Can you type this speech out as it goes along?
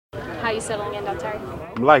How are you settling in, Dontari?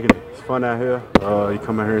 I'm liking it. It's fun out here. You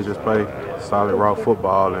come out here and just play solid raw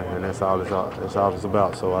football, and that's all it's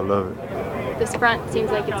about. So I love it. This front seems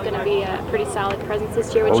like it's going to be a pretty solid presence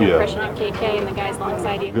this year. What's your impression of KK and the guys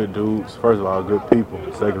alongside you? Good dudes. First of all, good people.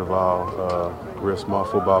 Second of all, real smart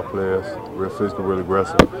football players, real physical, real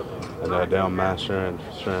aggressive, and they don't mind sharing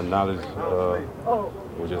knowledge.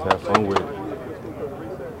 We just have fun with it.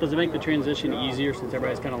 Does it make the transition easier since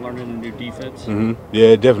everybody's kind of learning a new defense? Mm-hmm. Yeah,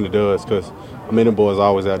 it definitely does, because the boys are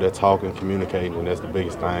always out there talking, communicating, and that's the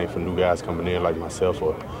biggest thing for new guys coming in like myself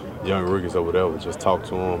or young rookies or whatever. Just talk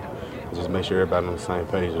to them and just make sure everybody's on the same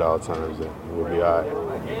page at all times, and we'll be all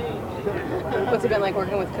right. What's it been like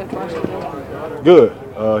working with Coach Washington?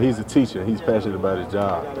 Good. He's a teacher. He's passionate about his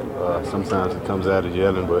job. Sometimes it comes out of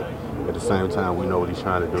yelling, but at the same time, we know what he's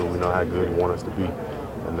trying to do. We know how good he wants us to be,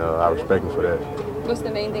 and I respect him for that. What's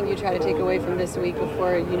the main thing you try to take away from this week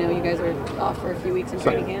before you guys are off for a few weeks in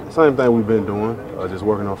training camp? Same thing we've been doing, just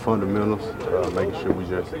working on fundamentals, making sure we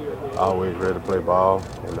just always ready to play ball,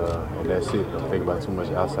 and that's it. Don't think about too much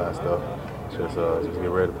outside stuff. Just get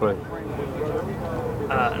ready to play.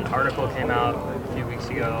 An article came out a few weeks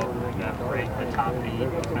ago that ranked the top 8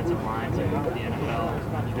 defensive lines in the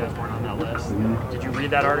NFL. You guys weren't on that list. Mm-hmm. Did you read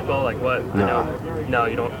that article? Like what? No. No,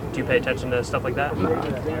 you don't. Do you pay attention to stuff like that?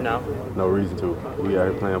 No. No. No reason to. We out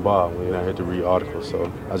here playing ball. We ain't out here to read articles,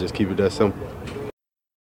 so I just keep it that simple.